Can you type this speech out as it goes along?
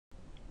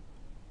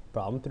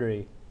Problem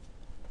 3.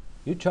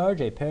 You charge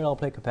a parallel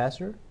plate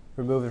capacitor,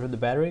 remove it from the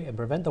battery, and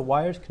prevent the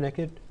wires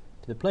connected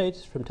to the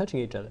plates from touching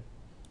each other.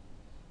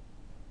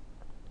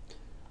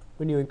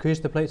 When you increase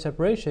the plate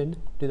separation,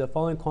 do the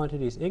following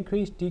quantities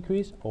increase,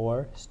 decrease,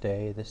 or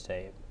stay the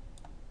same?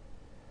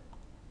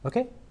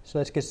 Okay, so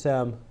let's get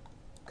some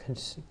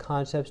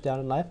concepts down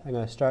in life. I'm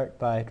going to start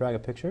by drawing a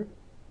picture,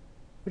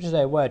 which is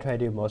what I try to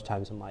do most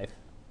times in life.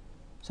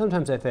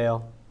 Sometimes I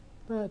fail,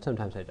 but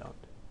sometimes I don't,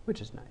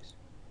 which is nice.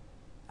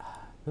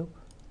 Nope.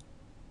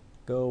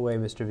 Go away,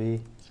 Mr.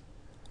 V.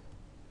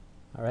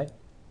 All right,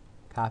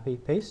 copy,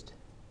 paste.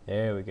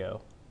 There we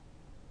go.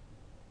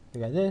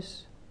 We got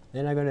this.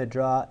 Then I'm going to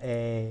draw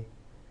a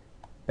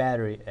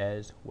battery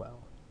as well.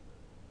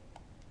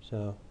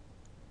 So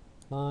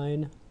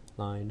line,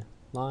 line,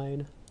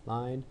 line,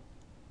 line,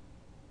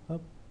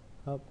 up,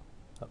 up,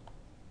 up,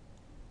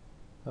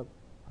 up,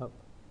 up,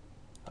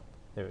 up.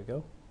 There we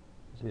go.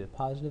 This will be the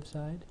positive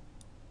side.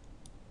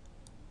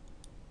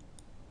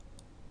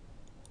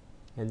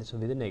 And this will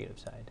be the negative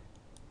side.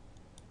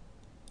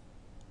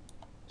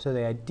 So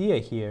the idea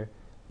here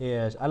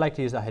is, I like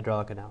to use the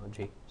hydraulic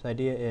analogy. So the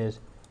idea is,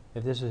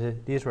 if this was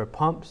these were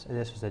pumps and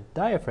this was a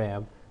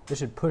diaphragm, this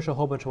should push a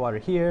whole bunch of water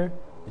here.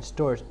 It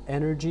stores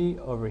energy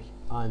over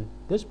on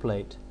this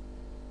plate,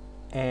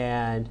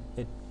 and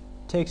it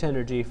takes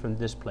energy from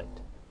this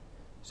plate.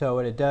 So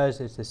what it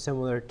does is it's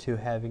similar to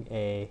having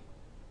a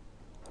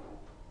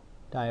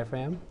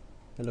diaphragm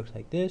that looks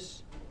like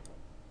this,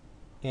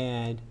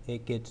 and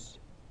it gets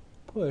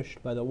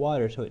pushed by the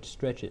water, so it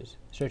stretches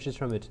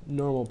from its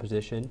normal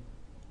position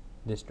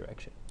this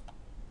direction.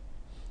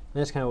 And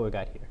that's kind of what we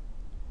got here.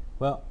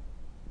 Well,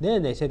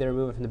 then they say they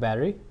remove it from the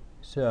battery.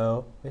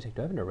 So, wait a second,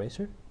 do I have an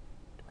eraser?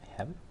 Do I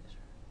have an eraser?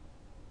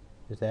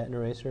 Is that an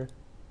eraser?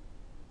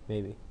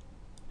 Maybe.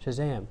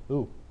 Shazam!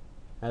 Ooh,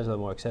 that was a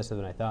little more excessive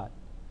than I thought.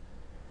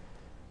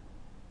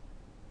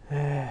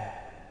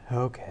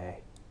 Okay,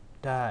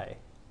 die.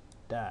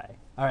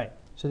 All right,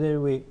 so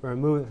then we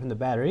remove it from the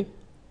battery.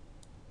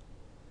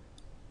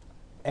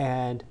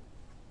 And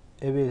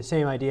it would be the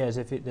same idea as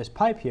if this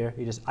pipe here,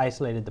 you just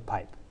isolated the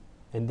pipe,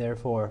 and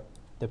therefore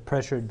the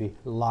pressure would be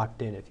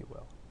locked in, if you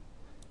will.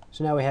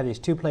 So now we have these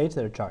two plates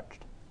that are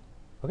charged.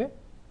 Okay?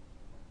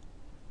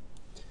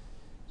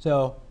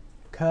 So,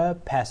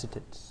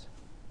 capacitance.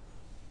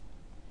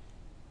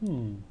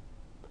 It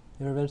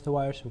prevents the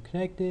wires from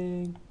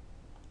connecting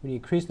when you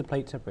increase the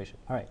plate separation.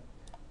 All right.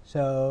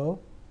 So,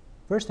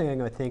 first thing I'm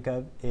going to think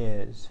of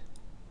is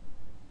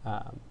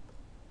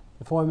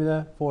the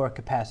formula for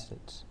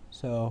capacitance.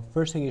 So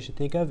first thing you should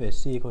think of is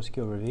C equals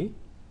Q over V,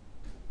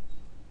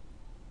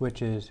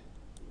 which is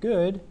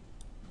good,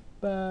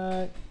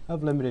 but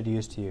of limited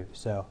use to you.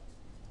 So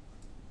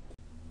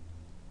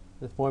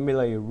the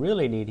formula you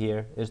really need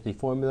here is the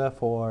formula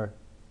for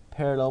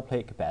parallel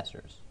plate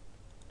capacitors.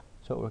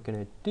 So what we're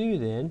going to do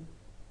then,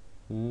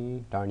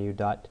 darn you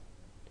dot,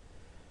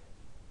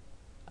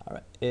 all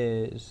right,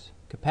 is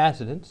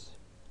capacitance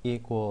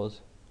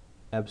equals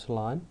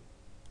epsilon,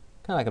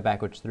 kind of like a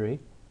backwards 3,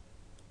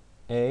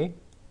 A,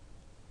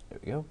 there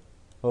we go,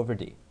 over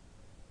D.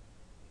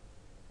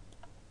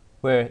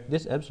 Where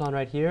this epsilon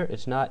right here,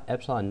 it's not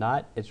epsilon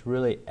naught, it's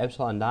really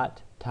epsilon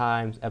naught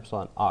times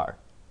epsilon r,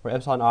 where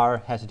epsilon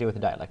r has to do with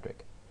the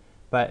dielectric.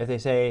 But if they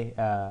say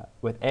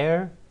with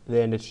air,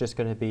 then it's just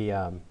going to be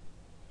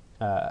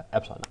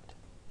epsilon naught.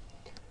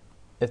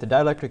 If the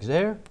dielectric is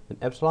air, then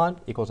epsilon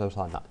equals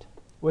epsilon naught,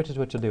 which is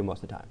what you'll do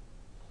most of the time.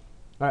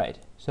 All right,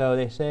 so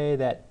they say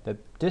that the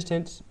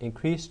distance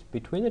increased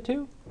between the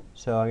two,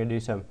 so I'm going to do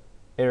some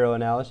arrow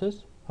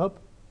analysis. Hope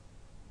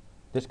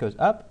this goes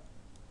up,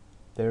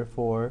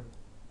 therefore,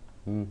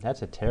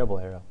 that's a terrible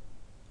arrow.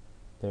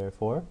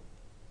 Therefore,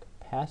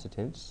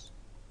 capacitance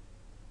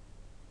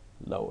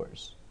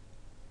lowers.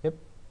 Yep,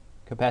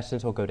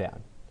 capacitance will go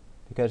down.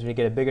 Because when you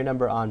get a bigger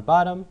number on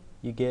bottom,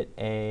 you get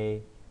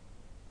a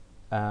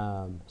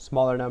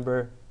smaller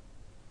number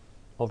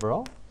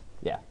overall.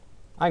 Yeah,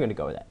 I'm going to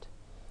go with that.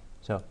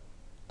 So,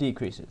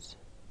 decreases.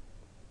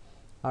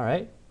 All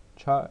right,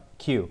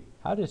 Q.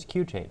 How does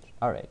Q change?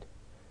 All right,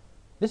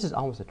 this is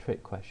almost a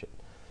trick question.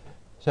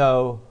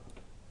 So,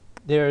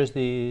 there's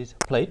these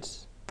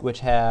plates which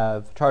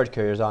have charge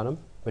carriers on them,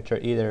 which are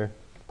either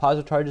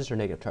positive charges or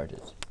negative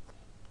charges.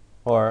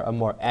 Or a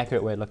more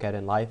accurate way to look at it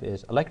in life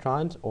is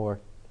electrons or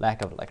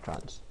lack of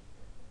electrons.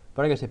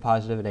 But I'm going to say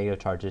positive and negative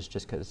charges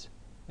just because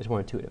it's more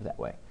intuitive that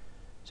way.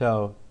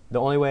 So, the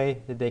only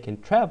way that they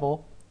can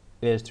travel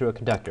is through a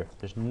conductor.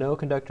 There's no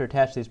conductor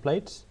attached to these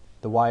plates.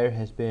 The wire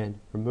has been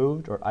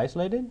removed or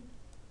isolated.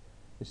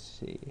 Let's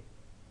see.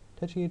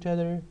 Touching each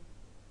other.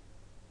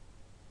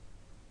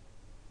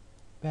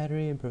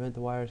 Battery and prevent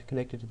the wires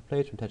connected to the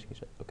plates from touching each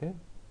other. Okay?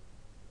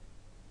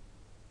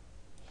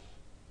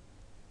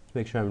 Let's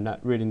make sure I'm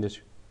not reading this.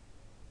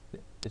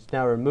 It's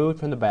now removed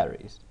from the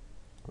batteries.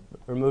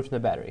 Removed from the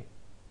battery.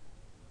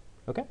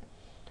 Okay?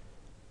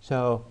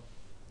 So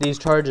these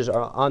charges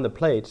are on the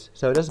plates,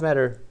 so it doesn't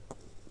matter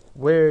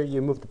where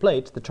you move the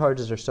plates, the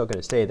charges are still going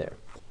to stay there.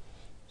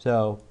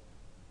 So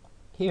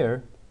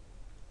here,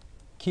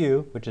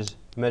 Q, which is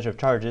measure of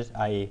charges,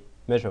 i.e.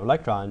 measure of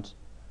electrons,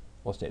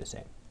 will stay the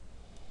same.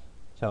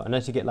 So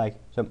unless you get like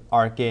some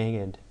arcing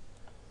and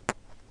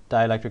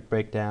dielectric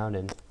breakdown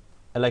and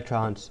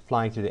electrons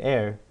flying through the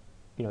air,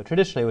 you know,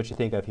 traditionally what you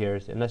think of here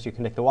is unless you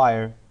connect the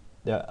wire,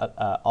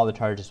 all the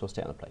charges will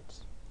stay on the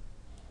plates.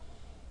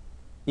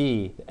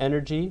 E, the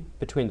energy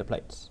between the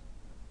plates.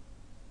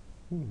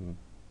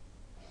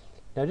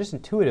 Now just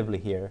intuitively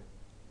here,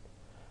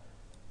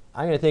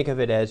 I'm going to think of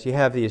it as you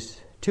have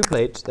these two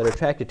plates that are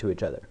attracted to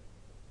each other.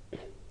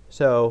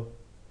 So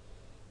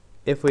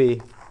if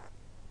we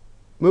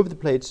move the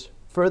plates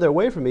further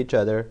away from each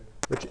other,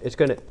 they're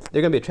going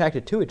to be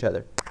attracted to each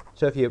other.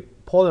 So if you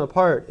pull them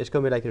apart, it's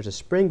going to be like there's a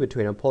spring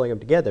between them pulling them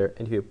together.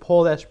 And if you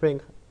pull that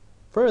spring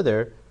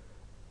further,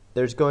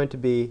 there's going to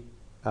be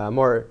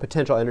more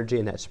potential energy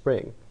in that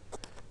spring.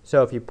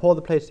 So if you pull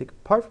the plates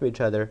apart from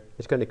each other,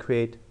 it's going to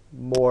create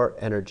more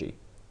energy.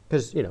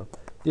 Because, you know,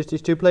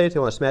 these two plates, they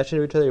want to smash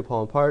into each other, you pull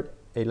them apart,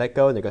 and you let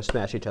go, and they're going to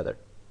smash each other.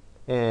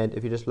 And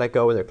if you just let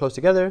go when they're close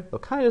together, they'll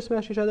kind of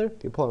smash each other.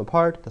 If you pull them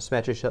apart, they'll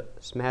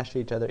smash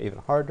each other even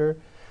harder.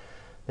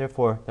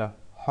 Therefore, the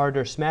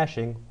harder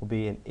smashing will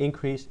be an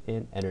increase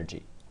in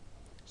energy.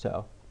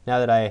 So now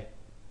that I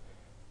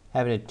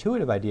have an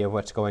intuitive idea of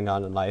what's going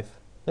on in life,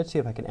 let's see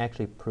if I can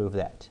actually prove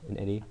that in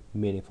any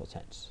meaningful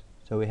sense.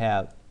 So we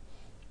have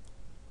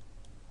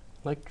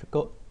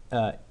electrical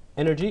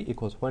energy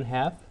equals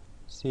 1/2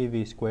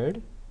 CV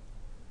squared,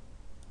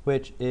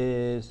 which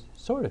is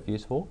sort of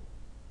useful,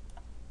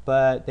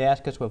 but they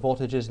ask us what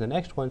voltage is in the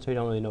next one, so we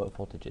don't really know what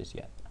voltage is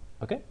yet.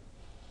 Okay?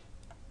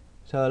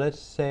 So let's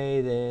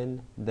say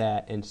then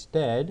that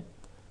instead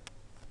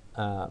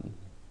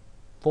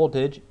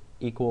voltage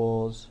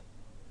equals,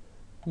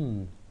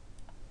 all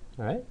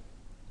right,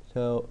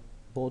 so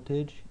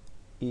voltage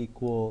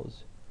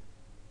equals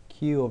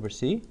Q over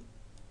C.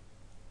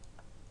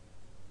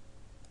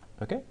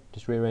 Okay,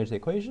 just rearrange the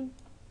equation.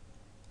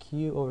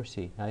 Q over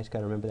C. Now I just got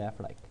to remember that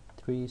for like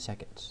 3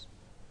 seconds.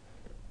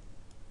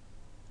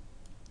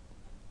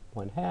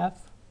 1/2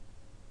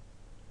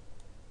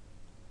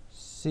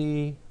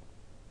 C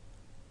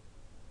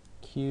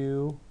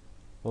Q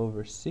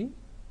over C.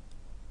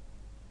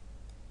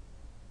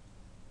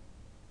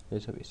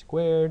 This will be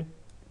squared,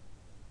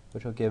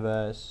 which will give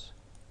us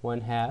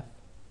 1/2.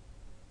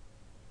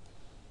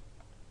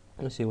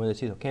 Let's see when the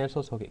C's will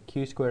cancel, so we'll get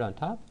Q squared on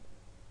top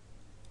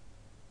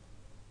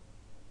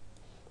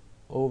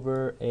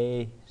over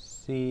a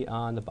C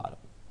on the bottom.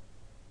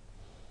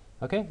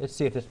 Okay, let's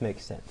see if this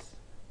makes sense.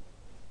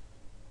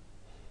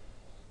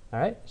 All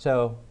right,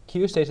 so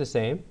Q stays the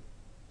same,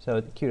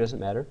 so Q doesn't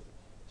matter.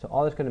 So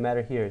all that's going to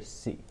matter here is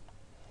C.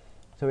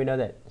 So we know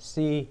that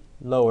C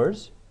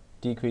lowers,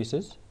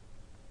 decreases.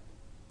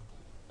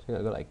 So I'm going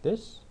to go like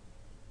this.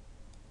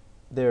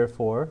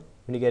 Therefore,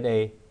 when you get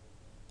a,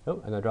 I'm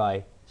going to draw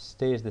a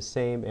stays the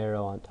same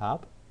arrow on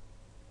top.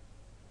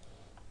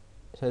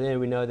 So then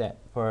we know that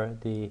for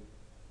the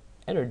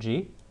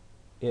energy,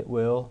 it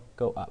will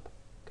go up.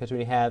 Because when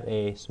you have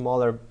a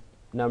smaller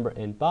number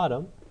in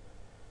bottom,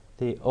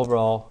 the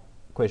overall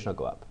equation will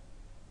go up.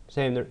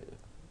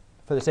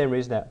 For the same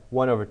reason that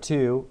 1 over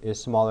 2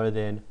 is smaller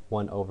than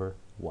 1 over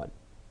 1.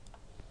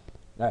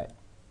 All right.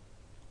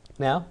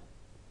 Now,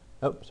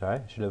 sorry,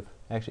 I should have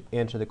actually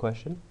answered the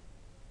question.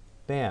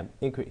 Bam,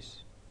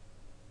 increase.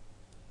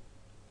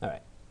 All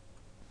right.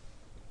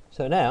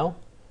 So now,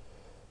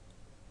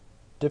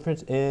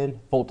 difference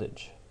in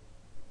voltage.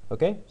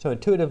 Okay, so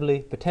intuitively,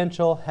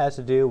 potential has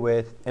to do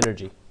with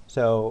energy.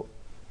 So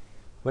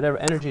whatever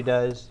energy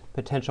does,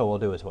 potential will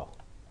do as well.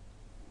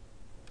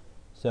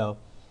 So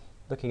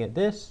looking at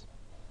this,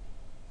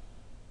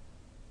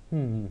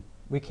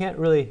 we can't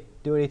really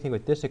do anything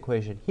with this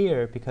equation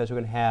here because we're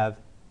going to have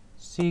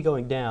C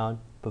going down,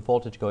 but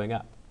voltage going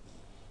up.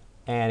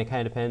 And it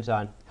kind of depends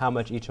on how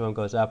much each of them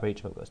goes up or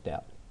each of them goes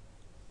down.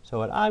 So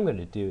what I'm going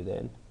to do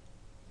then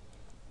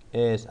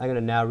is I'm going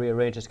to now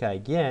rearrange this guy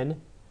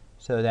again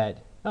so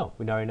that,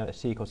 we already know that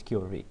C equals Q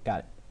over V. Got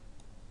it.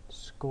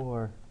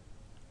 Score.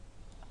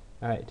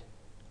 All right.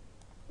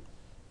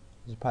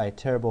 This is probably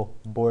terrible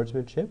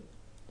boardsmanship,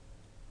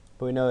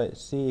 but we know that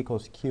C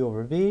equals Q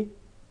over V.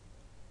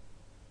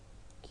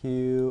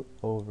 Q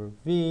over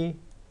V.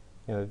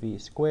 We have a V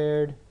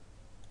squared.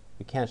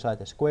 We cancel out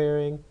the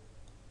squaring,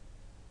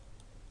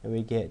 and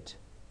we get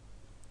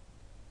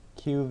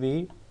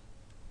QV.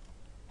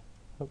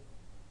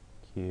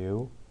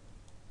 QV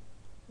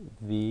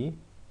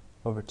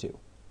over 2.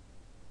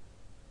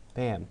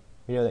 Bam.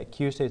 We know that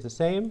Q stays the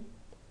same.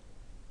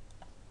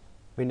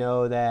 We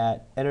know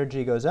that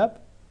energy goes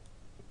up.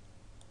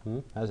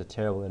 That was a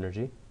terrible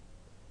energy.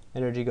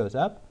 Energy goes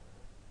up.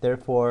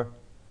 Therefore,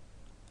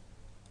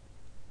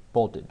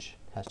 voltage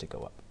has to go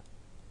up.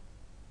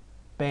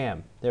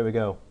 Bam. There we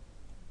go.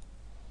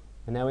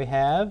 And now we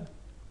have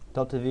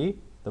delta V,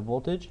 the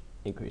voltage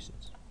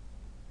increases.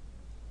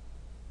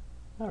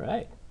 All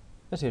right.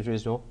 That seems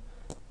reasonable.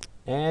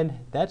 And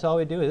that's all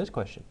we do with this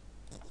question.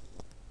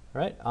 All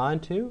right, on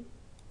to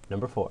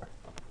number 4.